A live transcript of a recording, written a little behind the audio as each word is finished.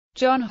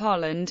John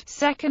Holland,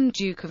 2nd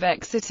Duke of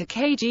Exeter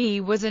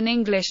KG, was an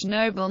English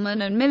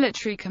nobleman and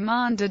military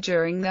commander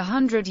during the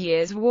 100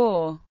 Years'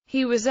 War.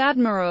 He was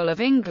Admiral of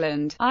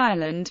England,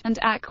 Ireland, and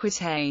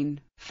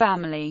Aquitaine.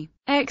 Family.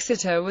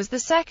 Exeter was the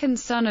second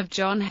son of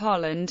John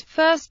Holland,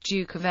 1st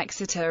Duke of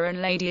Exeter, and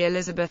Lady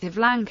Elizabeth of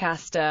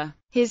Lancaster.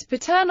 His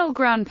paternal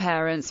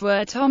grandparents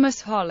were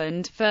Thomas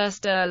Holland,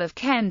 1st Earl of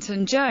Kent,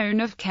 and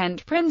Joan of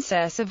Kent,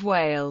 Princess of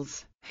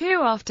Wales,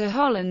 who after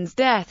Holland's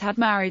death had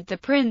married the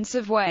Prince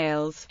of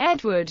Wales,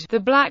 Edward,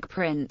 the Black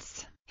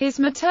Prince. His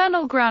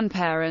maternal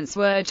grandparents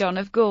were John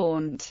of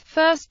Gaunt,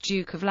 1st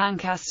Duke of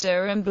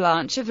Lancaster, and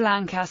Blanche of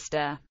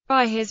Lancaster.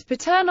 By his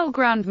paternal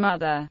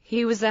grandmother,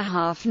 he was a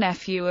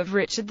half-nephew of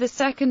Richard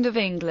II of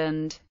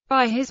England.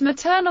 By his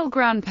maternal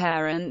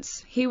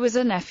grandparents, he was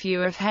a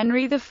nephew of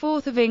Henry IV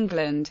of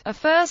England, a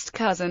first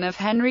cousin of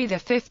Henry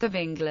V of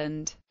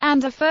England,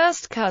 and a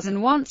first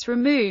cousin once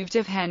removed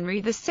of Henry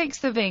VI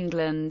of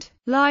England.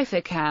 Life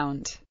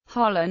account.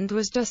 Holland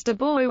was just a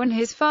boy when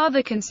his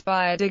father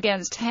conspired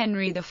against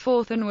Henry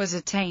IV and was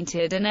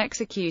attainted and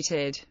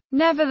executed.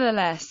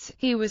 Nevertheless,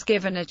 he was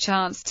given a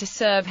chance to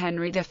serve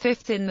Henry V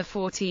in the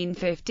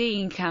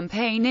 1415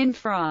 campaign in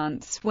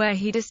France, where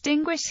he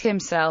distinguished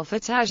himself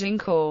at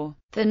Agincourt.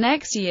 The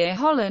next year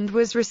Holland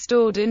was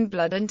restored in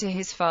blood unto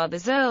his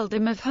father's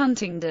earldom of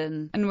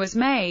Huntingdon, and was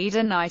made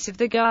a Knight of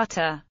the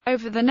Garter.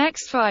 Over the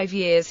next 5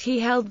 years he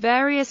held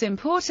various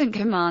important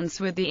commands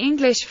with the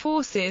English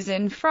forces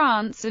in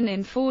France, and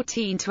in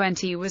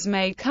 1420 was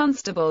made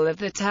Constable of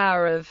the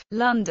Tower of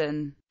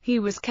London. He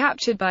was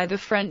captured by the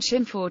French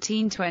in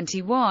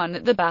 1421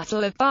 at the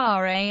Battle of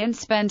Barre and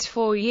spent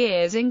 4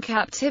 years in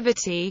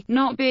captivity,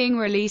 not being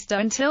released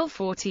until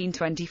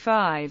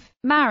 1425.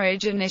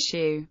 Marriage and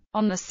issue.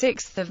 On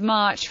 6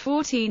 March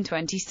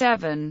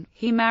 1427,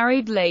 he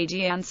married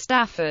Lady Anne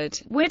Stafford,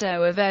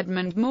 widow of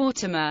Edmund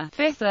Mortimer,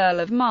 5th Earl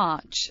of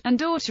March, and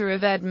daughter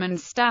of Edmund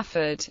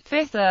Stafford,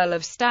 5th Earl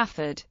of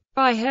Stafford.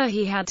 By her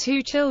he had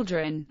 2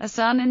 children, a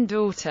son and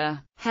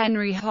daughter.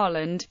 Henry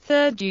Holland,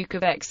 3rd Duke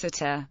of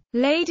Exeter.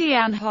 Lady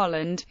Anne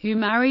Holland, who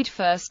married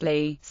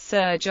firstly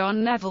Sir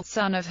John Neville,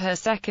 son of her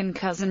second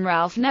cousin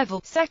Ralph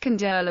Neville,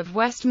 2nd Earl of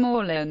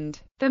Westmoreland.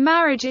 The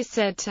marriage is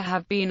said to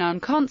have been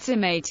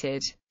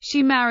unconsummated.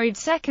 She married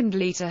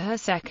secondly to her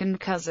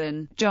second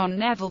cousin, John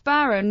Neville,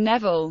 Baron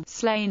Neville,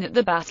 slain at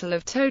the Battle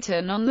of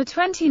Towton on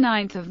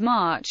 29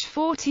 March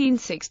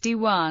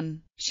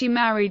 1461. She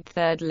married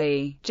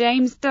thirdly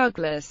James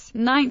Douglas,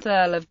 9th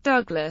Earl of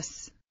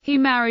Douglas. He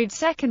married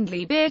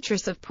secondly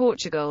Beatrice of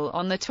Portugal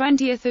on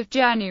 20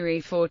 January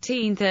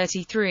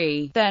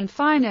 1433. Then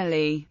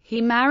finally,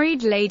 he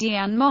married Lady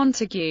Anne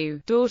Montague,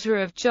 daughter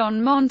of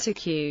John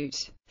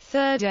Montacute,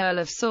 3rd Earl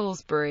of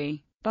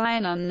Salisbury. By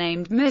an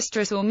unnamed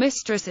mistress or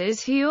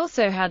mistresses he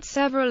also had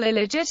several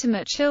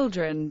illegitimate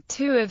children,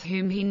 2 of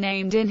whom he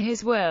named in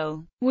his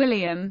will.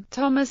 William,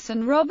 Thomas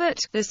and Robert,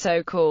 the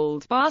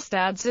so-called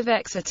bastards of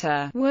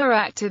Exeter, were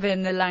active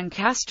in the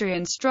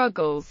Lancastrian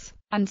struggles,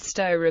 and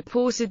Stowe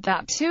reported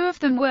that 2 of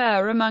them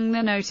were among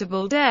the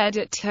notable dead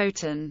at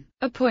Towton.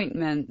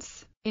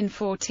 Appointments. In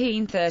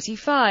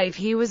 1435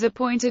 he was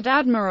appointed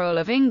Admiral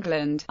of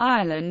England,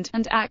 Ireland,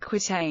 and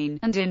Aquitaine,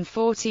 and in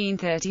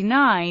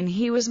 1439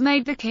 he was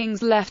made the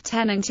King's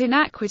Lieutenant in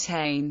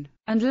Aquitaine,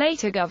 and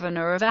later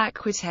Governor of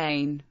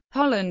Aquitaine.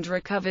 Holland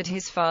recovered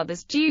his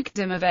father's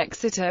Dukedom of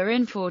Exeter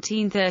in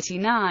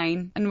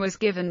 1439, and was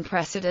given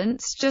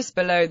precedence just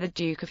below the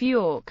Duke of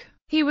York.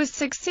 He was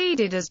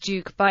succeeded as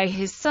Duke by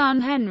his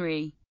son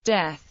Henry.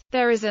 Death.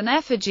 There is an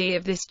effigy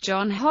of this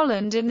John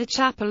Holland in the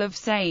chapel of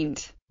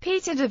St.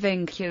 Peter de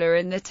Vincula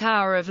in the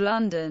Tower of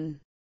London.